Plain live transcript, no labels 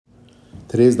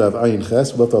Today's Daf Ayin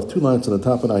Ches. We left off 2 lines on the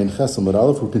top of Ayin Ches and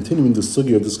Aleph. We're continuing the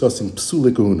sugya of discussing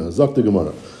Psule Kahuna. Zak the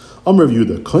Gemara. Amr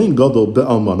Yehuda, Kohen Gadol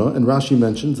be'almana, and Rashi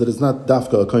mentions that it's not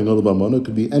dafka a Kohen Gadol be'almana, it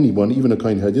could be anyone, even a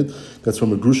Kohen Hedyot, that's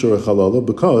from a Grusha or a Chalala,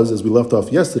 because, as we left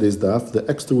off yesterday's daf, the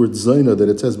extra word Zaina that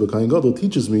it says be'Kohen Gadol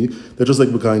teaches me that just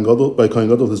like by Kohen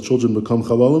Gadol his children become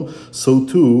Chalalim, so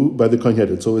too by the Kohen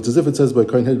Hedyot. So it's as if it says by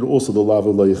Kohen Hedyot also the lava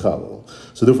lo yichalal.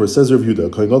 So therefore, it says Rav Yehuda,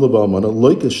 Kohen Gadol be'almana,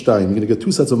 like a shtayim, you're going to get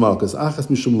two sets of malchus, achas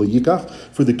mishum lo yikach,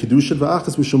 for the Kidushin,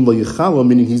 v'achas mishum lo yichalal,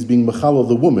 meaning he's being mechalal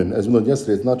the woman. As we learned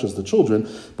yesterday, it's not just the children,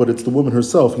 but it's the woman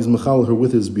herself. He's mechal her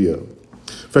with his bia. In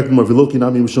fact, that's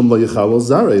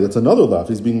another laugh.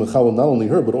 He's being mechal not only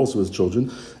her but also his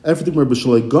children. Everything where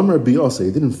b'shalei gomer bi'aseh,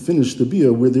 he didn't finish the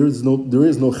bia where there is no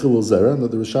chilul zera. Now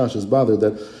the Rishash is bothered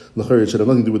that l'chari should have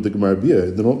nothing to do with the gemar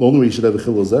bia. The only way you should have a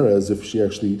chilul zera is if she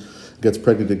actually gets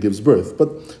pregnant and gives birth. But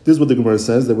this is what the Gemara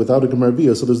says, that without a Gemara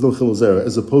Bia, so there's no Chilul Zera,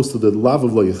 as opposed to the Lav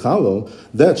of Lo Yichalal,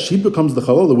 that she becomes the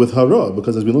Chalala with Hara,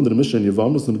 because as we learned in the Mishnah in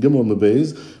Yevamos, in the Gimel and the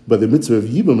Beis, by the mitzvah of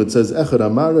Yibam, it says, Echad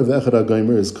Amara, Echad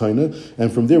HaGaimer is Kaina,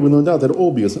 and from there we learned out that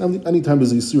all Bia, so anytime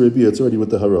there's a Yisura Bia, it's already with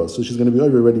the Hara, so she's going to be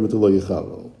already with the Lo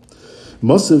Yichalal.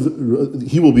 Masiv,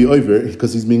 he will be over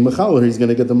because he's being mechaler. He's going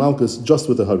to get the malchus just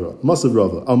with the hara. Masiv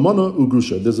Rava almana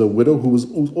ugrusha. There's a widow who was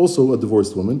also a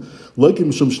divorced woman. Like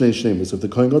him shum shnei shemus. If the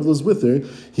kohen gadol is with her,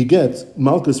 he gets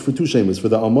malchus for 2 shemus, for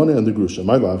the almana and the grusha.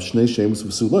 My love, shnei shemus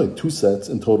v'sulay, 2 sets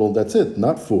in total. That's it,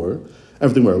 not 4.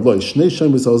 Everything where loy shnei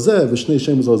shemus al zeh v'shnei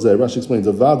shemus al zeh. Rashi explains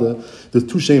avada. The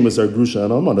 2 shemus are grusha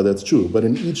and almana. That's true, but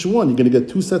in each one you're going to get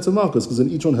 2 sets of malchus because in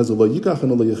each one has a lo yikach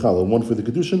and a lo yichala, one for the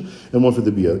kedushin and one for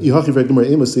the bia. You have a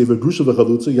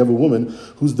woman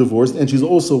who's divorced and she's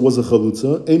also was a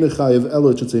chalutza. Ein chayev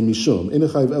ela, it should say mishum. Ein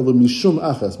chayev ela mishum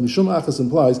achas. Mishum achas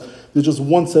implies there's just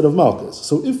 1 set of malchus.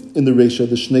 So if in the Reisha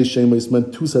the shnei shemus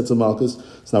meant 2 sets of malchus,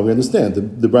 so now we understand.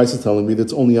 The Bryce is telling me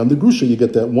that's only on the grusha you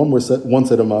get that one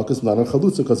set of malchus, not on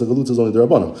chalutza, because the chalutza is only the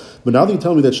rabbanim. But now that you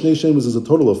tell me that shnei shemus is a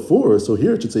total of 4, so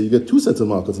here it should say you get 2 sets of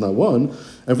malchus, not 1.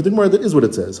 And for the Gemara, that is what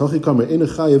it says. We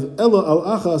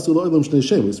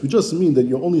just mean that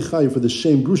you're only chayiv for the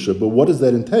shem grusha. But what does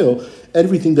that entail?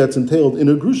 Everything that's entailed in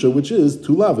a grusha, which is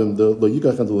 2 lavim, the lo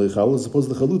yikach and the lo yichal, as opposed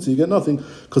to the chalutza, you get nothing,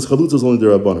 because chalutza is only the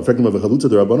rabbanim. In fact, of a chalutza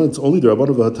the rabbanim, it's only the rabbanim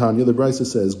of the hatanya. The Brisa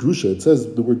says grusha. It says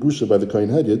the word grusha by the kohen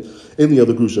hedyot. Any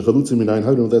other grusha, chalutza minayin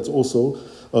hadim. That's also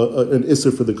an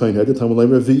isser for the kohen hedyot.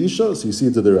 Tamulaymer v'isha. So you see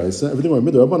it to the Brisa. Everything where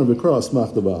midrash rabbanim v'kra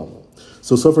asmach the ba'al.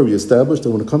 So far we established that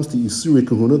when it comes to Isuri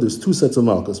Kahuna, there's 2 sets of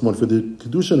malchus, one for the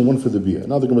Kidushin and one for the Bia.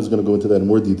 Now the Gemara is going to go into that in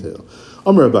more detail.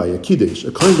 Amar Abaya, Kidesh,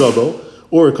 a Kohen Gadol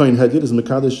or a Kohen Hedyot is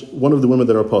Mekadesh, one of the women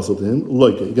that are apostle to him,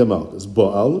 like it, you get malchus.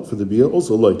 Baal, for the Bia,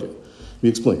 also like it. We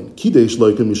explain. Kidesh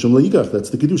like a Mishum Layikach,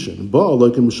 that's the Kiddushin. Baal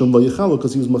like a Mishum Layichala,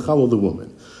 because he was Machalo the woman.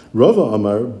 Rava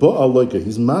Amar, Baal like it,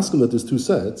 he's masking that there's 2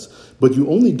 sets, but you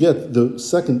only get the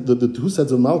 2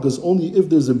 sets of malchus only if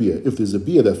there's a bia. If there's a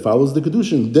bia that follows the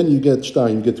kedushin, then you get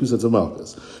shtayim, you get 2 sets of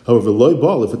malchus. However, loy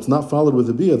bal, if it's not followed with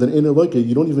a bia, then ain't like it,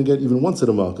 you don't even get even 1 set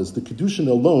of malchus. The kedushin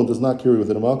alone does not carry with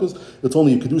it a malchus. It's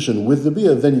only a kedushin with the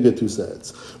bia, then you get 2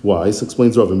 sets. Why? So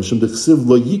explains Rava, mishum dechsiv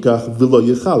lo yikach v'lo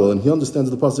yichala, and he understands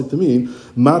the pasuk to mean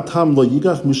ma tam lo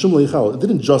yikach mishum lo yichala. It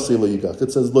didn't just say lo yikach;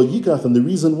 it says lo yikach, and the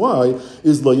reason why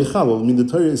is lo yichala. I mean, the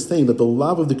Torah is saying that the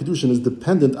lav of the kedushin is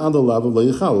dependent on the lav of lo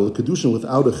yichala. The kedushin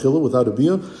without a chila, without a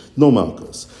bia, no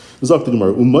malchus. Zok the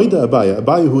Gemara, Umayda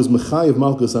Abaya, who is mechayiv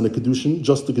malchus on a kedushin,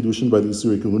 just the kedushin by the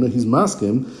Isuri Kahuna, he's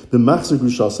masking the machzer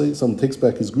grushase. Someone takes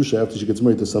back his grusha after she gets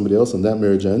married to somebody else, and that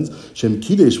marriage ends. Shem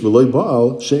kidesh v'loy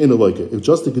baal she'ena loike. If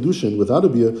just the kedushin without a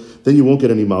bia, then you won't get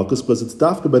any malchus because it's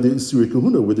dafka by the Isuri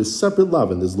Kahuna, where there's separate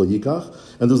lavin. There's lo yikach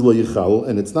and there's lo yichal,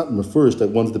 and it's not mefurish that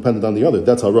one's dependent on the other.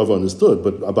 That's how Rava understood,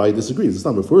 but Abai disagrees. It's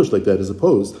not mefurish like that, as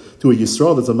opposed to a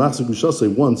yisrael that's a machzer grushase.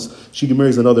 Once she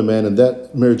marries another man, and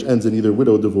that marriage ends in either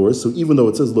widow or divorce. So even though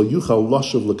it says lo yuchal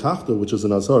lashav lekachta, which is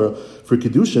an azara for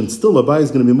kedushin, still Abai is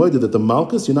going to be moided that the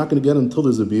malchus you're not going to get until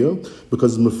there's a bia,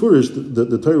 because mefurish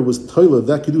the Torah was toila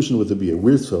that kedushin with the bia.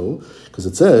 We're so because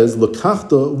it says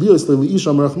lekachta lios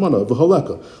leisha merachmana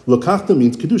v'holeka. Lekachta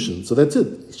means kedushin, so that's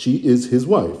it. She is his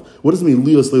wife. What does it mean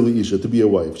lios leisha, to be a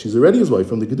wife? She's already his wife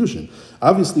from the kedushin.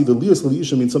 Obviously, the lios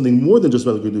leisha means something more than just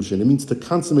about the kedushin. It means to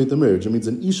consummate the marriage. It means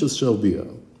an isha shel bia.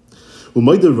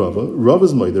 Umayda Rava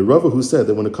is Mayda. Rava who said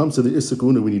that when it comes to the Issa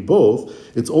Kahuna, we need both.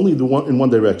 It's only the one in one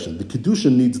direction. The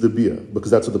Kidushin needs the Bia,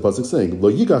 because that's what the pasuk is saying. Lo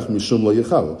yigach mishum lo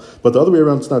yichal. But the other way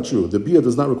around, it's not true. The Bia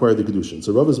does not require the Kidushin.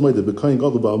 So Rava is Mayda b'kayin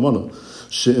gadol ba'amana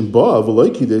she'im ba'a v'lo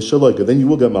yikidesh shalaika. Then you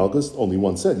will get malchus. Only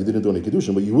one said you didn't do any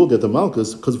Kidushin, but you will get the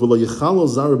malchus because v'lo yichal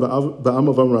zara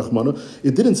ba'amav rachmana.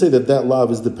 It didn't say that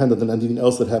lav is dependent on anything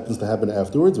else that happens to happen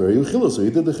afterwards. Very chilul, so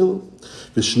he did the chilul.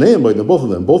 V'shneim Mayda, both of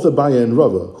them, both Abaya and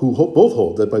Rava, who both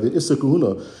hold that by the Issa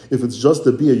Kahuna, if it's just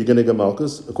the Bia, you're going to get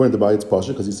Malchus. According to Abaya, it's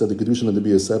Pasha, because he said the Kidushin and the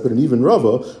Bia is separate. And even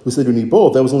Rava, who said you need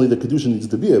both, that was only the Kidushin needs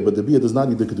the Bia, but the Bia does not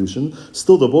need the Kidushin.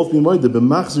 Still, they'll both be Moida.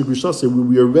 B'machzir Grishase,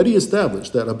 we already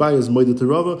established that Abaya is Moida to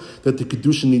Rava, that the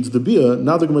Kidushin needs the Bia.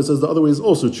 Now the Gemara says the other way is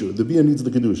also true. The Bia needs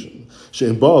the Kidushin.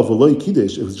 She'en ba'a v'loi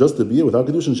kidesh, if it's just the Bia without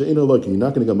Kidushin, she'en loiki, you're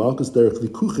not going to get Malchus derech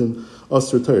likuchin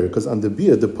asr Torah, because on the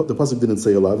Bia, the pasuk didn't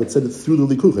say alav, it said it through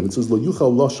the likuchin. It says lo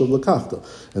yuchal lashav lakachta,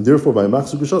 and therefore by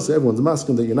machzir grishasa, everyone's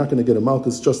masking that you're not going to get a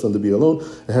malchus just on the Bia alone.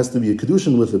 It has to be a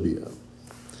kedushin with a Bia.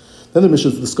 Then the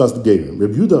Mishnah discussed Gerim.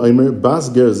 Reb Yehuda Aimer bas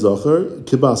ger zacher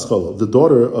kibas chala, the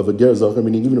daughter of a ger zacher,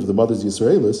 meaning even if the mother is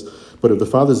Yisraelis, but if the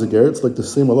father is a ger, it's like the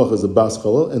same halacha as a bas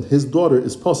chala, and his daughter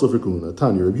is pasal for kuna.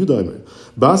 Tanya Reb Yehuda Aimer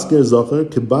bas ger zacher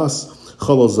kibas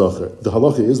Chala Zacher. The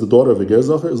halacha is the daughter of a ger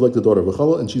zacher is like the daughter of a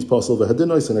chala, and she's pasal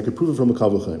v'hadinais, and I can prove it from a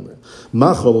kavachaymer.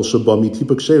 Ma chala shabami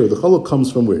tipak sheir. The chala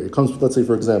comes from where? It comes, let's say,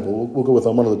 for example, we'll go with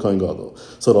Alman the Kohen Gadol.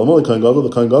 So the Alman the Kohen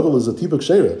Gadol is a tipak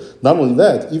sheir. Not only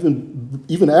that,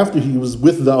 even after he was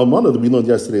with the Almana that we learned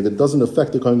yesterday, that doesn't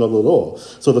affect the Kohen Gadol at all.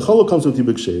 So the chala comes from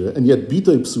tipak sheir, and yet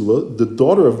Bita Psula, the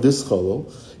daughter of this chala,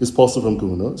 is pasal from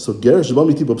Kuna. So ger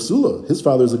shabami tipak psula, his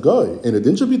father is a guy, and it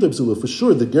didn't should be psula for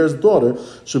sure. The ger's daughter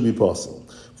should be pasal.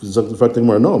 His mother was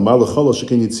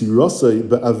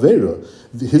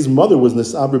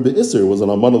Nisabra Be'isr, was an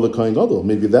Almana L'Kohen Gadol.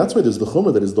 Maybe that's why there's the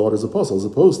Chomer that his daughter is apostle, as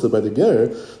opposed to by the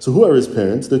Ger. So who are his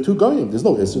parents? They're two Goyim. There's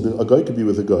no Isr. A guy could be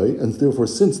with a guy, and therefore,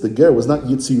 since the Ger was not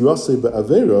Yitzirase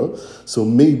Be'avera, so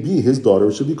maybe his daughter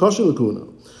should be Kasher L'Kuna.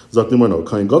 There's no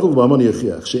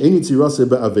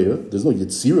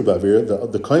Yitzira Ba'avera.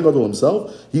 The Kohen Gadol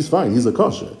himself, he's fine, he's a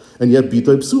Kasher. And yet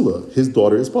Bita Psula, his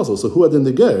daughter is Pasal. So who had in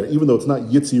the Ger, even though it's not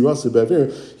Yitzira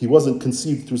Ba'avera, he wasn't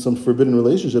conceived through some forbidden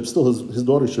relationship, still his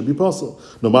daughter should be Pasal.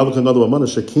 No Malach Kohen Gadol Amana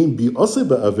Shekin Bi Ase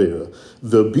Ba'avera.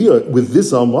 The Bia with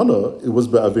this Almana, it was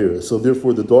Ba'avera. So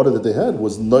therefore the daughter that they had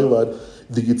was Nailad.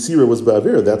 The Yitzira was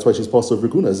Ba'avera, that's why she's Pasal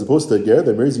Vrikuna, as opposed to a Ger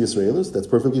that marries Yisraelis, that's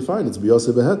perfectly fine, it's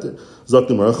Biyase Beheter.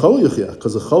 Zaktimar, Chala Yechiach,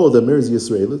 because a Chala that marries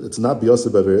Yisraelis, it's not Biyase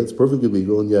Ba'avera, it's perfectly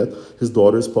legal, and yet his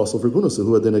daughter is Pasal Vrikuna, so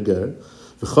who had in a Ger?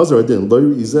 You can't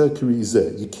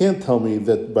tell me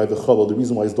that by the challah, the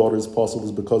reason why his daughter is possible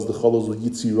is because the challah was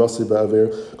yitzirase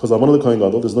ba'aver, because I'm one of the Kohen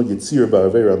Gadol, there's no yitzir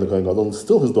ba'aver on the Kohen Gadol, and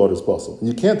still his daughter is possible. And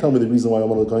you can't tell me the reason why I'm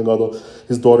one of the Kohen Gadol,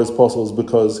 his daughter is possible is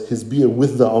because his bia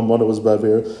with the almana was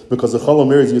ba'aver, because the challah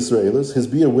marries Yisraelis, his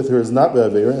bia with her is not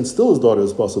ba'aver, and still his daughter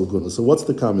is possible. So what's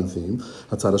the common theme?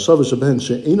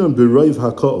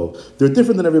 They're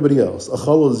different than everybody else. A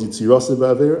challah is yitzirase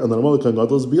ba'aver, and the Kohen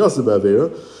Gadol is biyase ba'aver,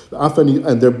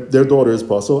 and their daughter is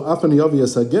pasal. Afani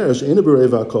Avias Hagerish ain't a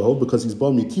bereva alcohol because he's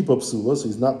balmi tipa psula, so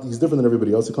he's different than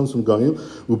everybody else. He comes from Gayim,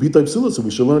 ubita psula, so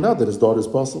we should learn out that his daughter is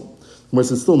pasal.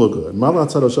 It's still no good. Mala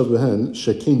tzarashav behen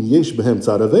shekin yesh behem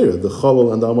tzaraver. The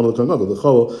chalal and the amal l'kohen gadol. The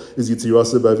chalal is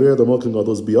yitzirase b'aver. The amal l'kohen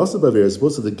gadol is biyase b'aver. As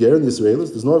opposed to the ger and the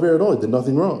Israelis, there's no aver at all. He did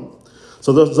nothing wrong.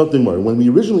 So that's something more. When we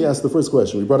originally asked the first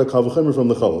question, we brought a kavachemer from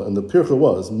the chalal, and the pircha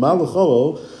was mal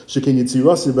chalal shekin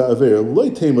yitzirase ba'aver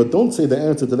loy tema. Don't say the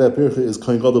answer to that pircha is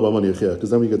kohen gadol b'aman yechiach, because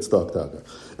then we get stuck. Taka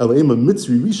elaima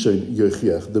mitzri rishon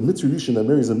yechiach. The mitzri rishon that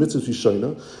marries a mitzri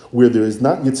rishona, where there is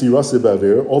not yitzirase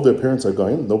ba'aver, all their parents are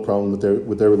goyim, no problem with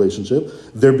their relationship.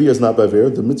 Their bia is not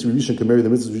ba'aver. The mitzri rishon can marry the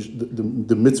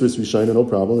mitzri rishona, no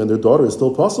problem, and their daughter is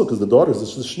still possible because the daughter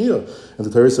is the shnia, and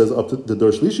the Torah says up to the dor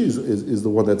shlishi is the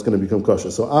one that's going to become.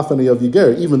 So Afani of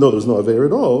Yiger, even though there's no Aver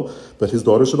at all, but his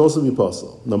daughter should also be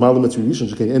possible. No Malam Mitzrayishon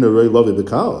she came in a Rei Lavi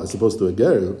Bekal, as opposed to a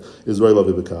Ger is Rei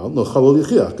Lavi Bekal. No Chalal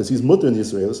Yichiach, because he's mutter in the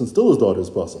Israelis and still his daughter is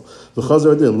possible. The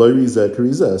Chazara din Loiri Zeh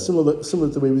Karizeh, similar to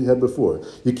the way we had before.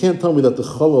 You can't tell me that the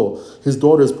Chalal, his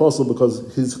daughter is possible because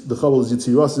the Chalal is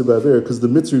Yitzirasi Ba'aver, because the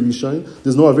Mitzrayishon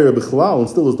there's no Aver Bechlal and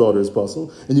still his daughter is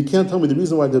possible. And you can't tell me the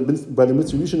reason why by the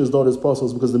Mitzrayishon his daughter is possible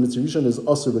is because the Mitzrayishon is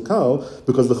Asur Bekal,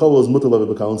 because the Chalal is mutter Lavi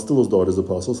Bekal and still his daughter is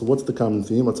apostle. So what's the common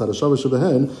theme? Again, the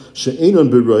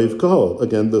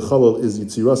chalal is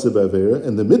yitzirase ba'avera,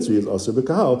 and the mitzri is aser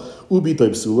b'kahal ubi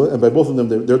psula, and by both of them,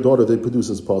 their daughter they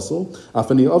produce as apostle.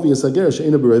 Afani obvious ager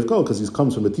she'ena b'reiv kol, because he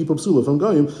comes from a tipa psula from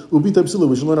Goyim ubi psula.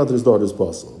 We should learn out that his daughter is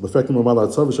apostle. The fact that Mamala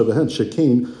Tzavash Abahen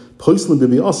Shekain Poislim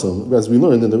bibi asam, as we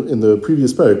learned in the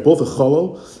previous parak, both a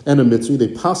chalo and a mitzri, they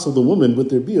passel the woman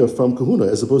with their bia from kahuna,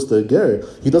 as opposed to a ger.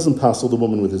 He doesn't passel the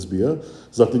woman with his bia.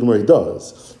 Zakti Gemara, he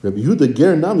does. Rabbi Yehuda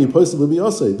ger nami poislim bibi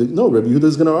asay. No, Rabbi Yehuda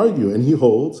is going to argue, and he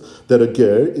holds that a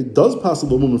ger, it does passel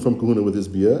the woman from kahuna with his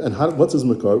bia. And what's his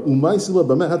makar? Umaisila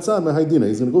b'meh hatzah mehaydina.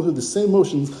 He's going to go through the same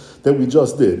motions that we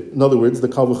just did. In other words, the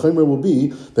kal v'chomer will be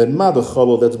that ma the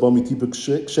chalo that's bami tipik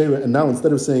sheira, and now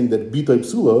instead of saying that bitay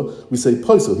psula, we say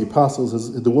poisel. He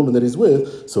passels the woman that he's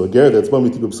with. So a ger that's bami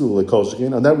tipik psula like kol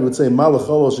shekin. On that we would say ma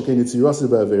l'chalo shekin yitzirasi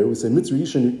ba'aver. We say mitzri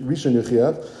rishon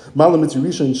yechiach, ma l'mitzri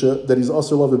rishon that he's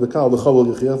also loved b'kal l'chalo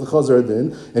yechiach the chazar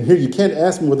din. And here you can't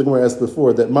ask me what the Gemara asked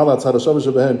before, that ma l'tzad ha'shavah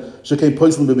shebehen shekin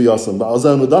poisel bibi yasam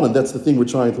ba'alzan udanan. That's the thing we're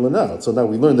trying to learn out. So now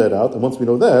we learn that out, and once we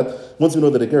know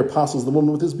that a ger passels the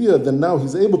woman with his bia, then now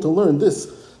he's able to learn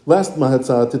this last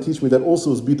mahatzah to teach me that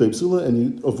also is bitay psula, and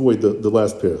you avoid the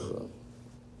last percha.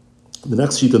 The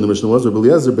next sheet in the Mishnah was Rabbi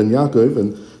Eliezer ben Yaakov,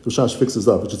 and Rashash fixes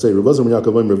up. It should say Rabbi Eliezer ben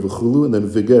Yaakov Omer v'chulu, and then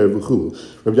Viger v'chulu.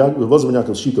 Rabbi Eliezer ben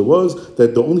Yaakov's shita was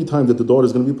that the only time that the daughter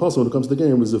is going to be possible when it comes to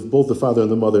gerim is if both the father and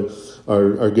the mother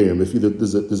are gerim. If either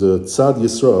there's a tzad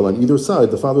Yisrael on either side,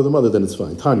 the father or the mother, then it's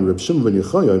fine. Tani Rabbi Shimon ben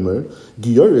Yochai Omer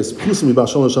Giyaris Pusim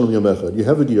Ibashal Shalom Yom Echad. You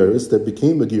have a Giyaris that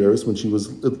became a Giyaris when she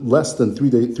was less than 3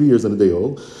 years and a day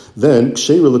old. Then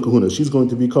Ksheira lekahuna, she's going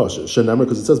to be cautious. Shenamar,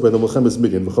 because it says by the Melchemes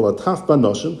Midian v'chalataf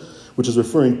banashim, which is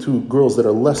referring to girls that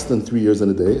are less than 3 years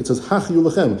and a day. It says, Hachiyu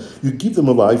lechem, you keep them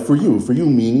alive for you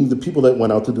meaning the people that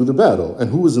went out to do the battle. And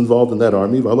who was involved in that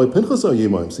army? So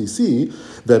you see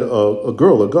that a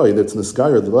girl, a guy that's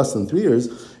nisgayer, the less than 3 years,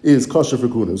 is kosher for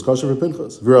kuna, is kosher for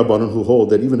Pinchas. V'Rabbanan, who hold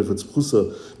that even if it's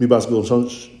chusa mibas gilum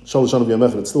shaloshan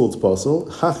v'yamechet, it's still it's possible.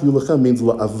 Hachiyu lechem means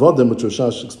la'avadim, which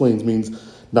Rashash explains means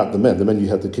not the men. The men you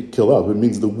have to kill out. It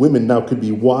means the women now could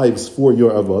be wives for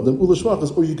your avadim, ula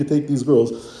shvachas, or you could take these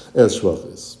girls as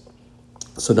shvachas.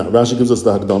 So now Rashi gives us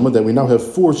the Hagdama that we now have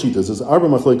 4 shitas. It's Arba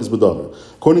Machlekes B'Davar.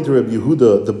 According to Rabbi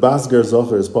Yehuda, the Basgar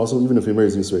Zachar is possible even if he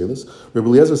marries Yisraelis. Rabbi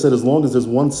Eliezer said as long as there's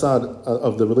one side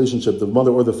of the relationship, the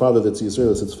mother or the father that's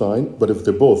Yisraelis, it's fine. But if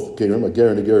they're both Gerim, a Ger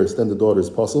and a Ger, extend the daughter is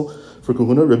possible for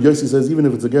Kahuna. Rabbi Yossi says even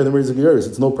if it's a Ger that marries a Geris,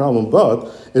 it's no problem. But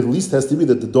at least has to be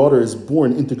that the daughter is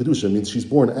born into Kedusha, means she's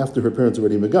born after her parents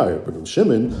already Megayer. But Rabbi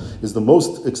Shimon is the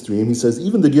most extreme. He says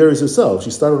even the Geris herself,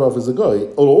 she started off as a guy,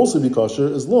 it'll also be kosher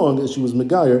as long as she was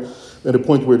Megayer at a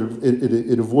point where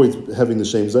it avoids having the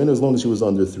shame zayin, as long as she was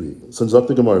under 3. So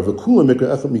Zakta Gemara,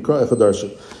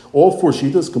 all 4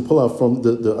 shitas can pull out from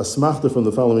the asmachta from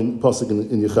the following pasuk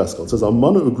in Yecheskel. It says,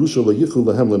 Almana ugrusha layichu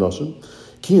lahem lenashim,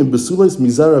 ki in besules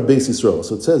mizara beis Yisrael.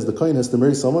 So it says the kohen has to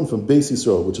marry someone from beis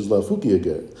Yisrael, which is lafuki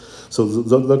again. So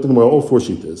Zakta Gemara, all 4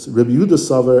 shitas. Rabbi Yehuda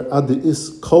savar ad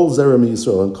is kol zera mi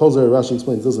Yisrael, and kol zera Rashi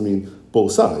explains doesn't mean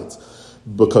both sides,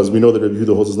 because we know that Rabbi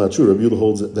Yehuda holds is not true. Rabbi Yehuda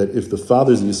holds that if the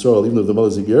father's a Yisrael, even if the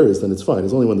mother's a Geris, then it's fine.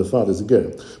 It's only when the father's a Ger.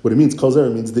 What it means, Kol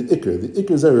Zera, means the Iker. The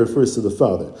Iker Zera refers to the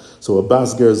father. So a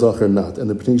Bas Ger Zachar not. And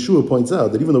the Pnei Shua points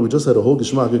out that even though we just had a whole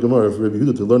Geshmak Gemara for Rabbi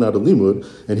Yehuda to learn out of Limud,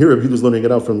 and here Rabbi Yehuda is learning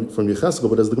it out from Yecheskel,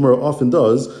 but as the Gemara often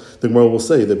does, the Gemara will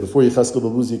say that before Yecheskel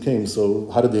Babuzia came,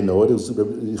 so how did they know it?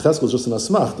 Yecheskel is just an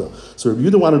Asmachta. So Rabbi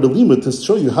Yehuda wanted a Limud to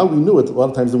show you how we knew it. A lot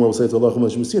of times the Gemara will say it's Allah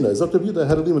Chumash Musina. As Rabbi Yehuda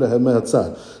had a Limud, I had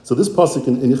Mehatzad. So this pasuk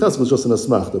in Yecheskel is just an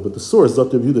asmachta, but the source,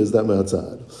 Dr. Yehuda, is that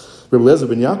mehatzad. Rabbi Eliezer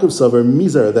ben Yaakov savar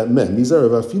mizar, that men, mizar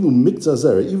of afilu mikza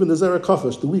zera, even the zera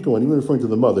kafash, the weaker one, even referring to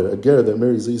the mother, a ger that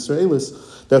marries a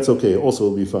Yisraelis, that's okay, also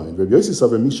will be fine. Rabbi Yossi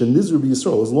savar misha nizru bi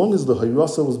Yisrael, as long as the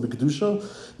hayrasa was b'kedusha,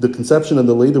 the conception and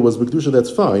the later was b'kedusha,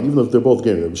 that's fine, even if they're both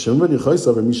ger. Rabbi Shimon ben Yochai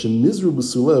savar misha nizru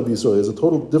b'sulah bi Yisrael. There's a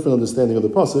total different understanding of the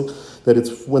pasuk, that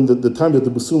it's when the time that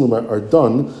the b'sulim are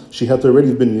done, she had to already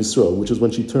have been in Yisrael, which is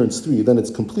when she turns 3, then it's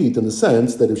complete in the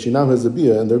sense that if she now has a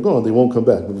bia and they're gone, they won't come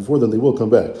back, but before then they will come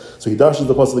back. So he dashes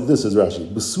the pasuk like this, says Rashi.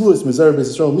 Besulas mizera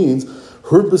beis Yisrael means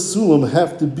her besulim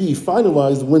have to be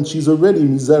finalized when she's already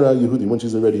mizera Yehudi, when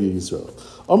she's already a Yisrael.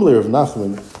 Amalei of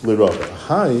Nachman leRava.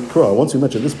 Hi, Kra. Once we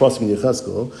mention this pasuk in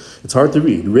Yecheskel, it's hard to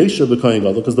read. Reisha b'kayin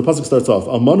gadol, because the pasuk starts off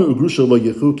Amana ugrusha lo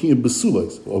yechu ki in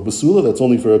besulas. Or besula, that's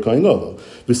only for a kayin gadol.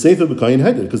 V'seifa b'kayin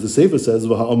headed, because the seifa says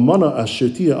v'ha'amana asher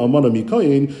tia amana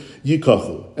mikayin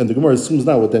yikachu. And the Gemara assumes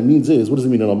now what that means is, what does it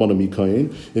mean an almana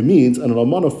mikayin? It means an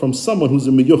almana from someone who's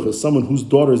a meyuchas, someone whose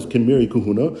daughters can marry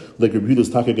kuhuna, like Rabbi Yehuda's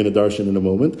taka going to darshan in a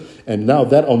moment. And now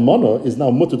that almana is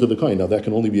now mutter to the kayin. Now that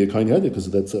can only be a kayin headed,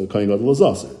 because that's a kayin gadol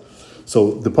azasir.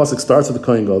 So the pasuk starts with the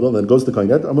kayin gadol, and then goes to the kayin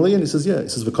headed. Amalei, and he says, yeah. He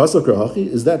says v'kasav krahachi.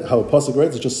 Is that how a pasuk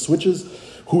writes? It just switches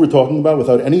who we're talking about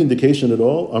without any indication at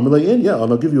all? Amrlayin, yeah,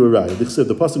 and I'll give you a raya.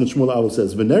 The pasuk in Shmuel Aleph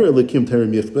says, "V'ner elikim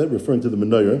terim yichbed," referring to the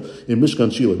menorah in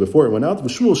Mishkan Shiloh. Before it went out,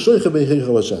 V'shmuel sheicha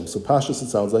b'heichel Hashem. So Pashas, it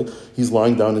sounds like he's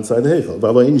lying down inside the heichel.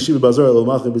 V'alayin yeshiva bazar el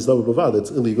malchim b'slav b'vad.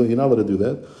 It's illegal. You're not allowed to do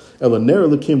that. El ner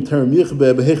elikim terim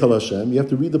yichbed b'heichel Hashem. You have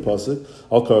to read the pasuk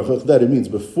al karchach that it means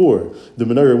before the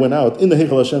menorah went out in the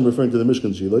heichel Hashem, referring to the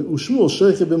Mishkan Shiloh. U'shmuel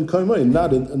sheicha b'mkaimai,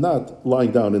 not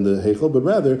lying down in the heichel, but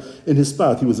rather in his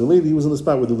spot. He was a Levi. He was in the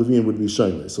spot where the Levian would be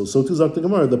shayme. So too Zak the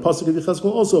Gemara. The pasuk of Yechezkel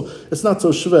also, it's not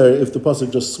so shver if the pasuk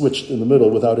just switched in the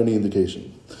middle without any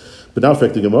indication. But now,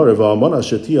 fact the Gemara, v'almana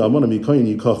shetia almana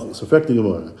mikayin yikachu. So fact the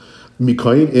Gemara,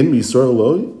 mikayin in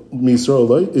misaroloi.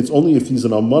 It's only if he's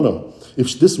an almana.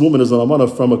 If this woman is an almana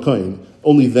from a kain,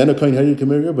 only then a kain hedyot can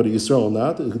marry her, but a Yisrael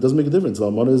not. It doesn't make a difference. The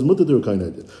almana is mutter to a kain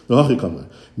hedyot. Nohachikamar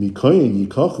mikayin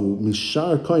yikachu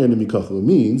mishar kain mikachu. It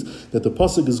means that the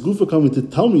pasuk is gufa coming to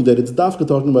tell me that it's dafka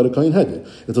talking about a kain hedyot.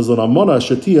 It says an almana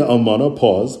shetia almana.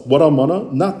 Pause. What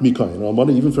almana? Not mikayin.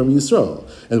 Almana even from Yisrael.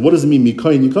 And what does it mean?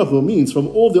 Mikayin yikachu? It means from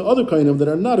all the other kainim that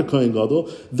are not a kain gadol.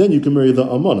 Then you can marry the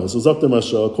almana. So Zakter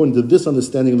Masha, according to this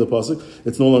understanding of the pasuk,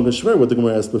 it's no longer shver what the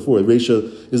Gemara asked before. Reisha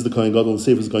is the kain gadol, the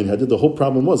sefer is kain hedyot. The whole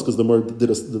problem was because the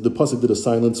pasuk did a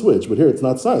silent switch, but here it's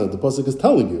not silent. The pasuk is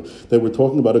telling you that we're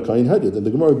talking about a kain hedyot. And the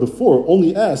Gemara before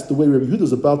only asked the way Rabbi Yehuda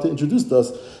is about to introduce to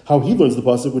us how he learns the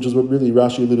pasuk, which is what really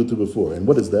Rashi alluded to before. And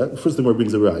what is that? First, the Gemara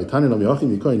brings a raya. From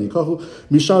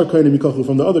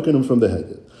the other kainim from the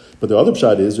hedyot. But the other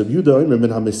pshat is Rabbi Yehuda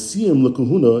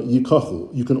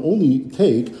you can only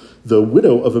take the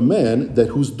widow of a man that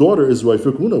whose daughter is roy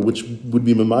for kahuna, which would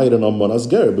be memayed and almanas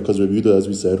ger, because Rabbi Yehuda, as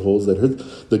we said, holds that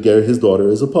the ger, his daughter,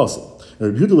 is apostle.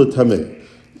 And Rabbi Yehuda letameh.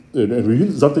 And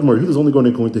Yehuda is only going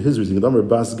according to his reasoning.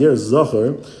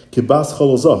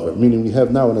 Meaning we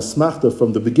have now an asmachta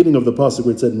from the beginning of the pasuk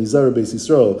where it said Mizara Beis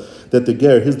Yisrael that the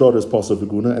ger, his daughter, is pasal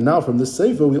v'guna, and now from this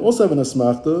sefer we also have an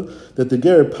asmachta that the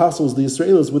ger pasals the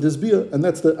Israelis with his bia, and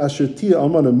that's the asher tia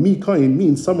almana mi kain,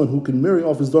 means someone who can marry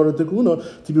off his daughter to guna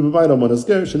to be b'mayit almanas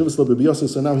ger shenivus lo b'biyasa.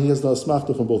 So now he has the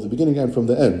asmachta from both the beginning and from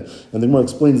the end. And the Gemara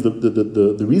explains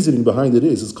the reasoning behind it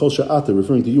is kol sha'ata,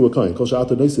 referring to you a kain, kol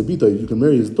sha'ata noise bita, if you can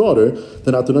marry his daughter,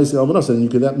 then Atanasi Almanas, and you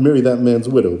can marry that man's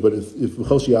widow. But if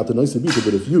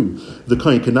you, the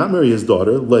kain, cannot marry his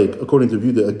daughter, like according to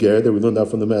view the ger that we learned out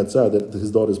from the Matzah that his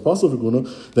daughter is possible for guna,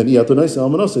 then Atanasi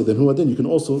Almanas, then you can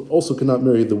also cannot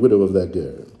marry the widow of that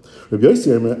ger. Rabbi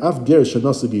Yossi, af ger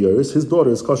shenasa giyaris, his daughter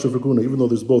is kosher for guna, even though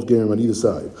there's both gerim on either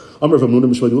side. Amar v'amnuna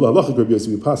mishmadula halachik Rabbi Yossi,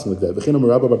 we pass like that. V'chein amar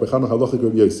Rabba bar Bechana halachik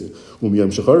Rabbi Yossi.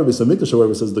 Umiyam shachar Beis Hamikdash,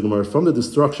 however, says the Gemara, from the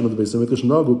destruction of the Beis Hamikdash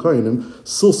nagu kainim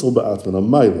silsil ba'atman, a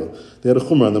maila. They had a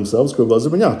chumrah on themselves, Rav Lazar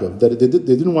ben Yaakov, that they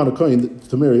didn't want a kain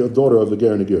to marry a daughter of a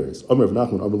ger and a geris. Amar of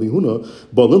Nachman, Amar lihuna,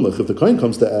 ba'limlech. If the kain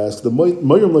comes to ask, the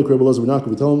mayim like Rav Lazar ben Yaakov,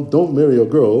 we tell him, don't marry a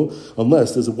girl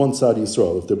unless there's a one side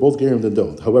Yisrael. If they're both gerim, then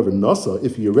don't. However, nasa,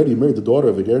 if you already married the daughter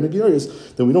of a ger and a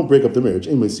geris, then we don't break up the marriage.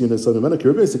 Because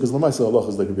lamaisa Allah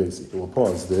is like a basic. We'll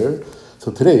pause there.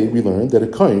 So today we learned that a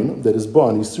kain that is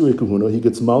born Yisrei Kahuna, he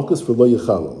gets malchus for lo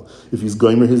yechalal. If he's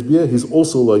goymer his bia, he's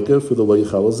also like it for the lo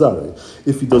yechalal zare.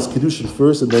 If he does Kidushin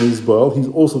first and then he's baal, he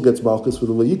also gets malchus for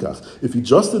the lo yikach. If he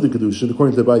just did the Kidushin,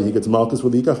 according to the Bai, he gets malchus for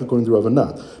the yikach, according to Rav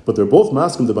Anat. But they're both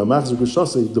maskim, that by machzor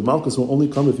gushase, the malchus will only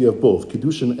come if you have both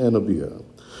Kidushin and a bia.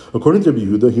 According to Rabbi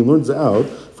Yehuda, he learns out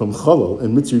from Chalal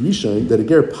and Mitzri Rishon that a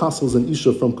ger passes an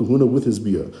isha from Kahuna with his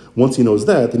bia. Once he knows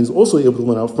that, then he's also able to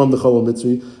learn out from the Chalal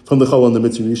and the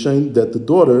Mitzri Rishon that the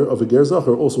daughter of a ger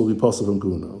zachar also will be passed from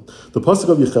Kahuna. The pasuk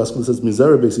of Yechezkel says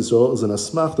Mizara Beis Yisrael is an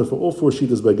asmachta for all four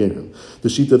shitas by gerim. The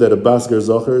shita that a bas ger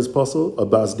zachar is passel, a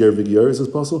bas ger vigyaris is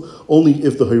passel, only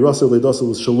if the hayrasa leidasa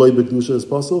was shaloi b'kedusha is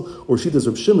passel, or shitas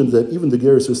of Shimon that even the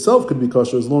geris herself could be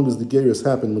kosher as long as the geris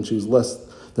happened when she was less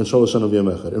than Shalosh Shana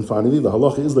V'Yamechad. And finally, the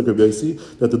halacha is like Rabbi Yossi,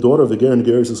 that the daughter of the ger and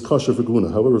geris is kosher for guna.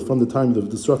 However, from the time of the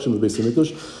destruction of the Beis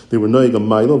Hamikdash, they were noig a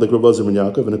maila like Rav Lazar ben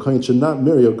Yaakov, and a kohen should not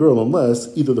marry a girl unless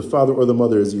either the father or the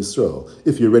mother is Yisrael.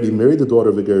 If you already married the daughter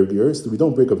of a ger and geris, then we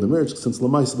don't break up the marriage, since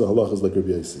Lamaisa the halacha is like Rabbi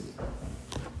Yossi.